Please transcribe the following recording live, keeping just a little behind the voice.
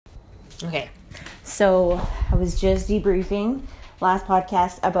Okay, so I was just debriefing last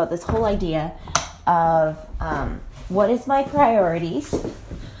podcast about this whole idea of what is my priorities,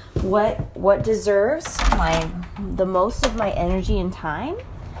 what deserves the most of my energy and time,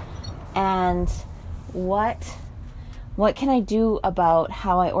 and what can I do about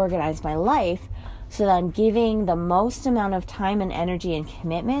how I organize my life so that I'm giving the most amount of time and energy and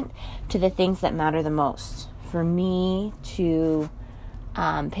commitment to the things that matter the most for me to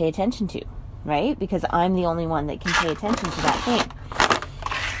pay attention to, right? Because I'm the only one that can pay attention to that thing.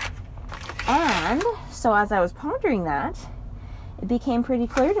 And so as I was pondering that, it became pretty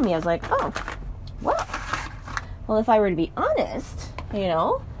clear to me. I was like, oh, well, if I were to be honest,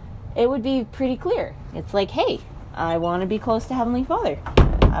 it would be pretty clear. It's like, hey, I want to be close to Heavenly Father.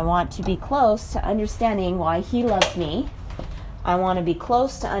 I want to be close to understanding why He loves me. I want to be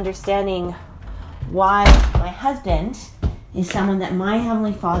close to understanding why my husband is someone that my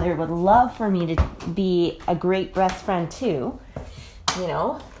Heavenly Father would love for me to be a great best friend to.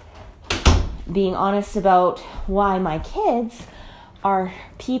 Being honest about why my kids are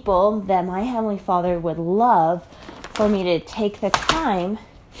people that my Heavenly Father would love for me to take the time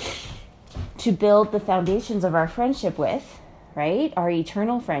to build the foundations of our friendship with, right? Our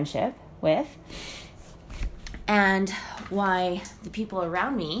eternal friendship with. And why the people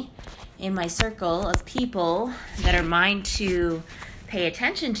around me in my circle of people that are mine to pay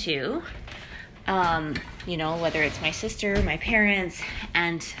attention to, whether it's my sister, my parents,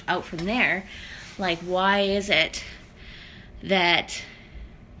 and out from there, like, why is it that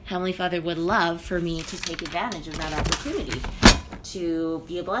Heavenly Father would love for me to take advantage of that opportunity to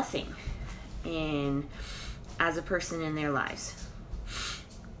be a blessing as a person in their lives?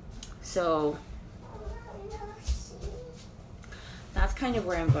 So that's kind of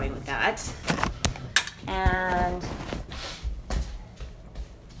where I'm going with that. And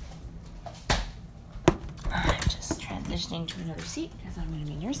I'm just transitioning to another seat because I'm going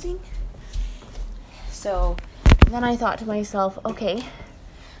to be nursing. So then I thought to myself, okay,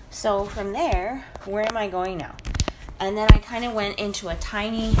 so from there, where am I going now? And then I kind of went into a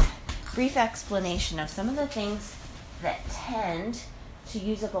tiny, brief explanation of some of the things that tend to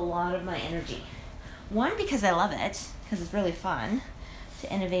use up a lot of my energy. One, because I love it, because it's really fun to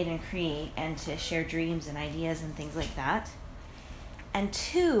innovate and create and to share dreams and ideas and things like that. And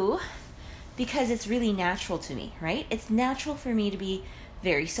two, because it's really natural to me, right? It's natural for me to be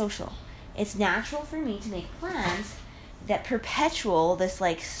very social. It's natural for me to make plans that perpetuate this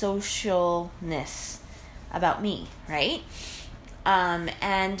socialness about me, right?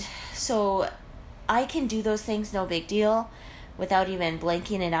 And so I can do those things, no big deal, without even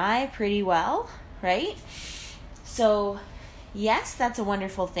blinking an eye pretty well, right? So yes, that's a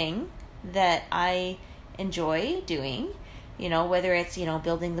wonderful thing that I enjoy doing, whether it's,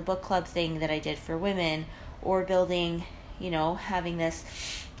 building the book club thing that I did for women, or building, having this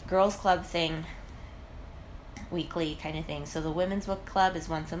girls club thing weekly kind of thing. So the women's book club is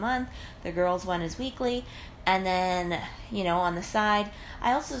once a month, the girls one is weekly, and then, on the side,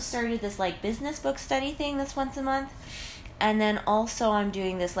 I also started this business book study thing that's once a month, and then also I'm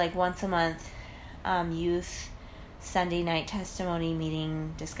doing this once a month youth Sunday night testimony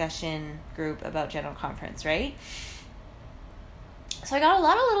meeting discussion group about General Conference, right? So I got a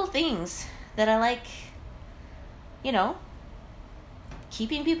lot of little things that I like,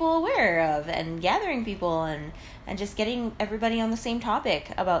 keeping people aware of and gathering people and just getting everybody on the same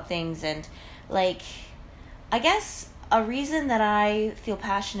topic about things. And I guess a reason that I feel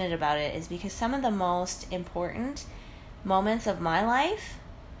passionate about it is because some of the most important moments of my life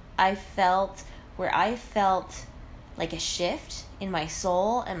I felt like a shift in my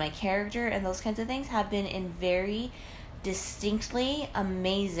soul and my character and those kinds of things have been in very distinctly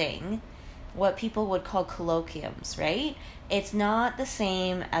amazing, what people would call colloquiums, right? It's not the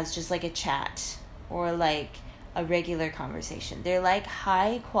same as just a chat or a regular conversation. They're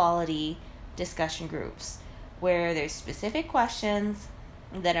high quality discussion groups where there's specific questions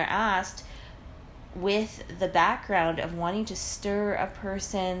that are asked with the background of wanting to stir a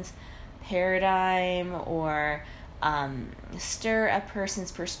person's paradigm or stir a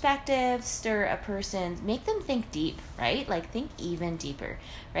person's perspective, make them think deep, right? Think even deeper,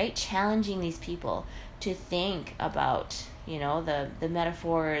 right? Challenging these people to think about, the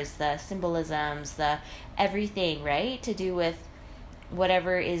metaphors, the symbolisms, the everything, right? To do with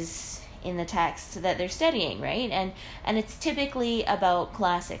whatever is in the text that they're studying, right? And it's typically about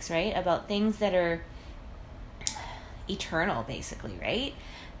classics, right? About things that are eternal, basically, right?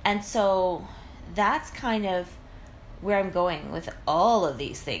 And so that's kind of where I'm going with all of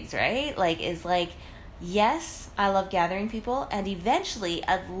these things, right? yes, I love gathering people, and eventually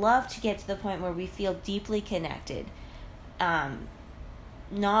I'd love to get to the point where we feel deeply connected.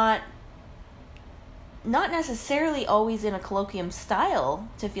 Not necessarily always in a colloquium style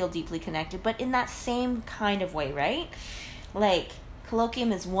to feel deeply connected, but in that same kind of way, right? Like,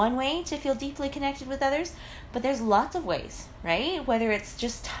 colloquium is one way to feel deeply connected with others, but there's lots of ways, right? Whether it's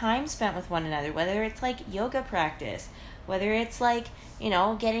just time spent with one another, whether it's like yoga practice, whether it's like,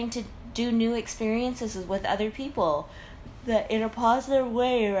 getting to do new experiences with other people that in a positive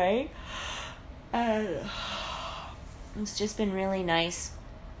way, right? It's just been really nice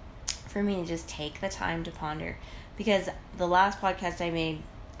for me to just take the time to ponder, because the last podcast I made,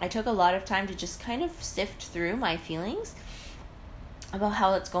 I took a lot of time to just kind of sift through my feelings about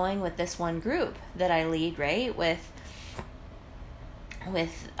how it's going with this one group that I lead, right? With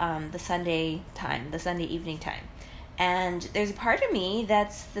the Sunday evening time. And there's a part of me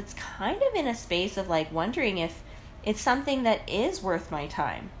that's kind of in a space of like wondering if it's something that is worth my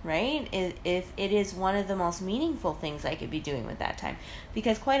time, right? If it is one of the most meaningful things I could be doing with that time.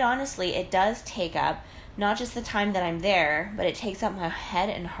 Because quite honestly, it does take up not just the time that I'm there, but it takes up my head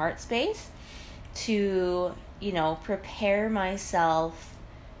and heart space to, prepare myself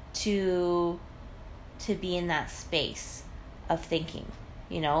to be in that space of thinking,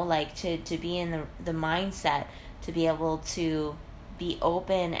 like to be in the mindset to be able to be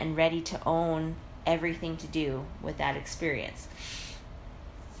open and ready to own everything to do with that experience.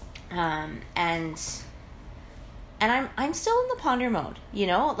 And I'm still in the ponder mode,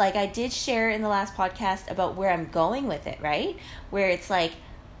 like I did share in the last podcast about where I'm going with it, right? Where it's like,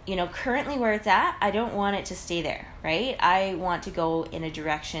 currently where it's at, I don't want it to stay there, right? I want to go in a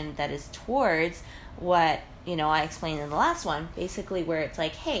direction that is towards what, I explained in the last one, basically where it's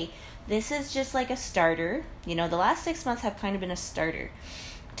like, hey, this is just like a starter. The last 6 months have kind of been a starter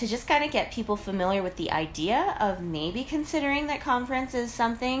to just kind of get people familiar with the idea of maybe considering that conference is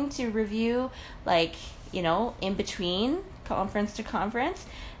something to review, like, in between conference to conference,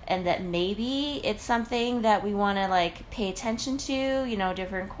 and that maybe it's something that we want to like pay attention to,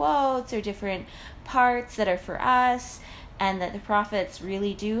 different quotes or different parts that are for us, and that the prophets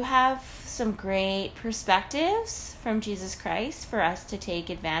really do have some great perspectives from Jesus Christ for us to take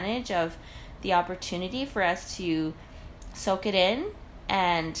advantage of the opportunity for us to soak it in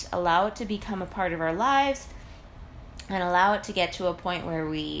and allow it to become a part of our lives, and allow it to get to a point where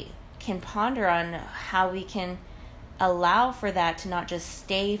we can ponder on how we can allow for that to not just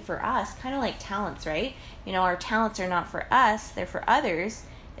stay for us, kind of like talents, right? Our talents are not for us, they're for others,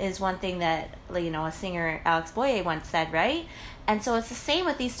 is one thing that, a singer, Alex Boye, once said, right? And so it's the same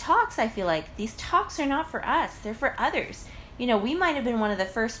with these talks. I feel like these talks are not for us, they're for others. We might have been one of the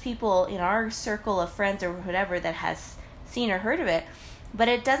first people in our circle of friends or whatever that has seen or heard of it, but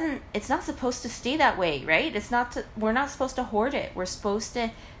it's not supposed to stay that way, right? We're not supposed to hoard it. We're supposed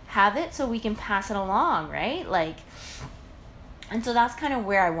to have it so we can pass it along, right? And so that's kind of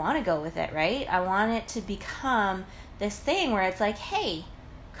where I want to go with it, right? I want it to become this thing where it's like, hey,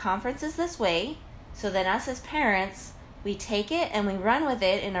 conference is this way, so then us as parents, we take it and we run with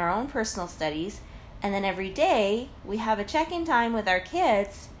it in our own personal studies, and then every day we have a check-in time with our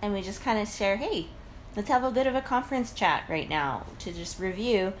kids, and we just kind of share, hey, let's have a bit of a conference chat right now to just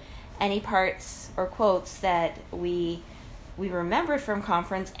review any parts or quotes that we remembered from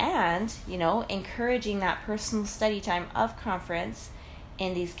conference, and, encouraging that personal study time of conference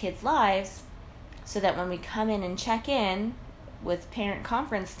in these kids' lives, so that when we come in and check in with parent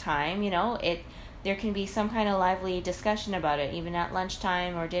conference time, there can be some kind of lively discussion about it, even at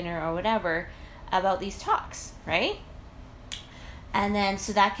lunchtime or dinner or whatever, about these talks, right? And then,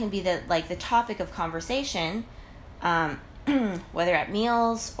 so that can be the topic of conversation, whether at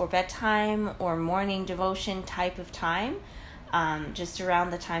meals or bedtime or morning devotion type of time, just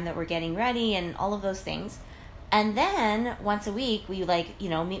around the time that we're getting ready and all of those things. And then once a week, we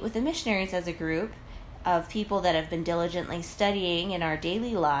meet with the missionaries as a group of people that have been diligently studying in our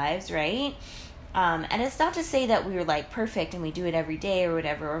daily lives, right? And it's not to say that we're perfect and we do it every day or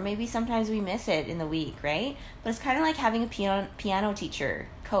whatever, or maybe sometimes we miss it in the week, right? But it's kind of like having a piano teacher,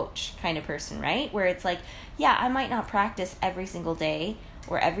 coach kind of person, right? Where it's like, yeah, I might not practice every single day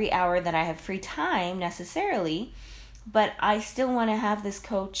or every hour that I have free time necessarily, but I still want to have this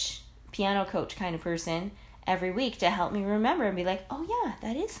piano coach kind of person every week to help me remember and be like, oh yeah,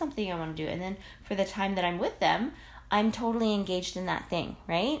 that is something I want to do. And then for the time that I'm with them, I'm totally engaged in that thing,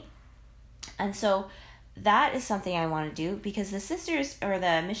 right? And so that is something I want to do, because the sisters or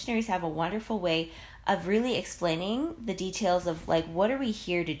the missionaries have a wonderful way of really explaining the details of what are we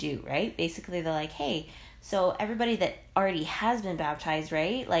here to do, right? Basically, they're like, hey, so everybody that already has been baptized,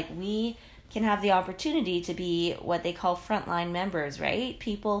 right? We can have the opportunity to be what they call frontline members, right?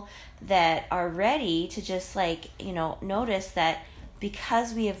 People that are ready to just notice that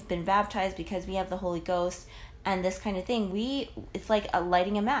because we have been baptized, because we have the Holy Ghost and this kind of thing, it's like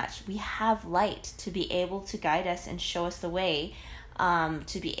lighting a match. We have light to be able to guide us and show us the way,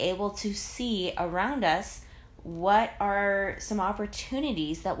 to be able to see around us what are some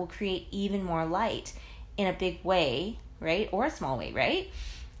opportunities that will create even more light in a big way, right? Or a small way, right?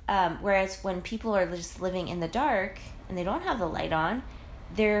 Whereas when people are just living in the dark and they don't have the light on,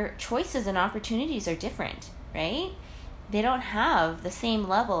 their choices and opportunities are different, right? They don't have the same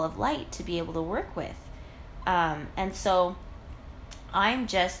level of light to be able to work with. And so I'm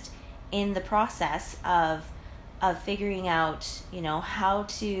just in the process of figuring out, how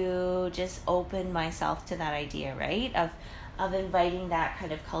to just open myself to that idea, right? Of inviting that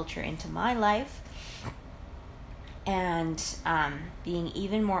kind of culture into my life, and being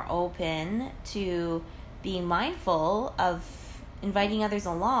even more open to being mindful of inviting others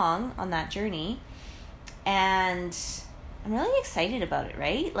along on that journey. And I'm really excited about it,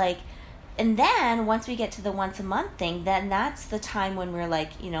 right? And then once we get to the once a month thing, then that's the time when we're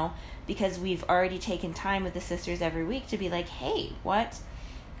because we've already taken time with the sisters every week to be like, hey,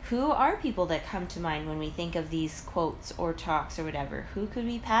 who are people that come to mind when we think of these quotes or talks or whatever? Who could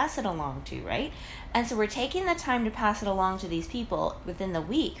we pass it along to, right? And so we're taking the time to pass it along to these people within the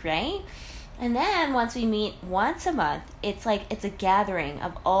week, right? And then once we meet once a month, it's a gathering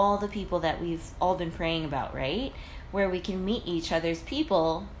of all the people that we've all been praying about, right? Where we can meet each other's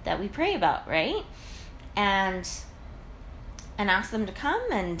people that we pray about, right? And ask them to come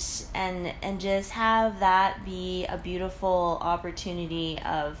and just have that be a beautiful opportunity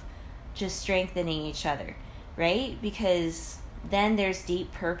of just strengthening each other, right? Because then there's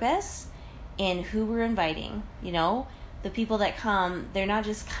deep purpose in who we're inviting. The people that come, they're not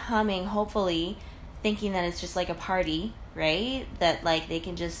just coming hopefully thinking that it's just like a party, right? That they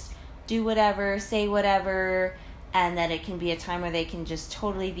can just do whatever, say whatever, and that it can be a time where they can just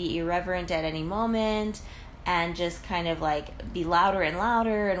totally be irreverent at any moment and just kind of be louder and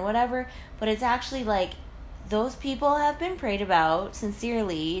louder and whatever. But it's actually those people have been prayed about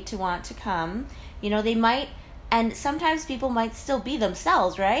sincerely to want to come. They might, and sometimes people might still be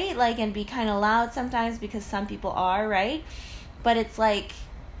themselves, right? And be kind of loud sometimes, because some people are, right? But it's like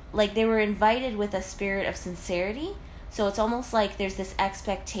they were invited with a spirit of sincerity. So it's almost like there's this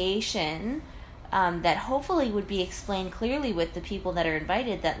expectation that hopefully would be explained clearly with the people that are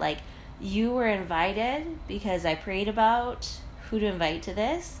invited, that you were invited because I prayed about who to invite to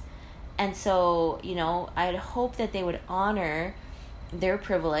this. And so, I'd hope that they would honor their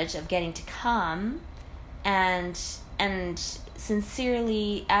privilege of getting to come and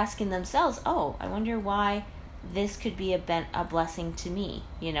sincerely asking themselves, oh, I wonder why this could be a blessing to me,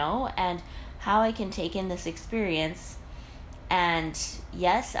 and how I can take in this experience and,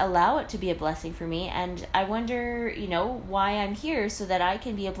 yes, allow it to be a blessing for me. And I wonder, why I'm here, so that I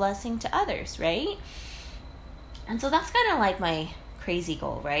can be a blessing to others, right? And so that's kind of my crazy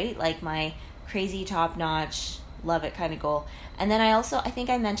goal, right? My crazy top-notch, love it kind of goal. And then I think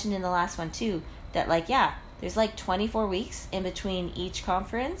I mentioned in the last one too, that there's 24 weeks in between each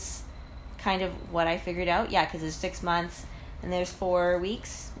conference, kind of what I figured out. Yeah, because there's 6 months and there's 4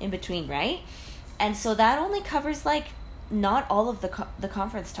 weeks in between, right? And so that only covers not all of the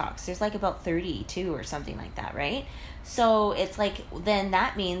conference talks. There's about 32 or something like that, right? So it's then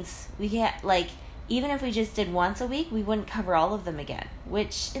that means we get even if we just did once a week, we wouldn't cover all of them again,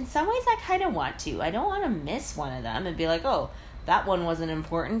 which in some ways I kind of want to. I don't want to miss one of them and be oh, that one wasn't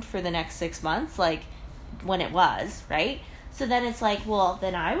important for the next 6 months, when it was, right? So then it's well,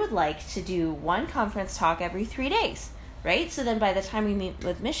 then I would like to do one conference talk every 3 days, right? So then by the time we meet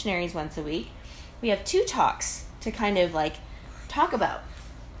with missionaries once a week, we have 2 talks to kind of talk about.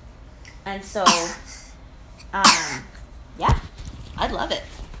 And so, yeah, I'd love it.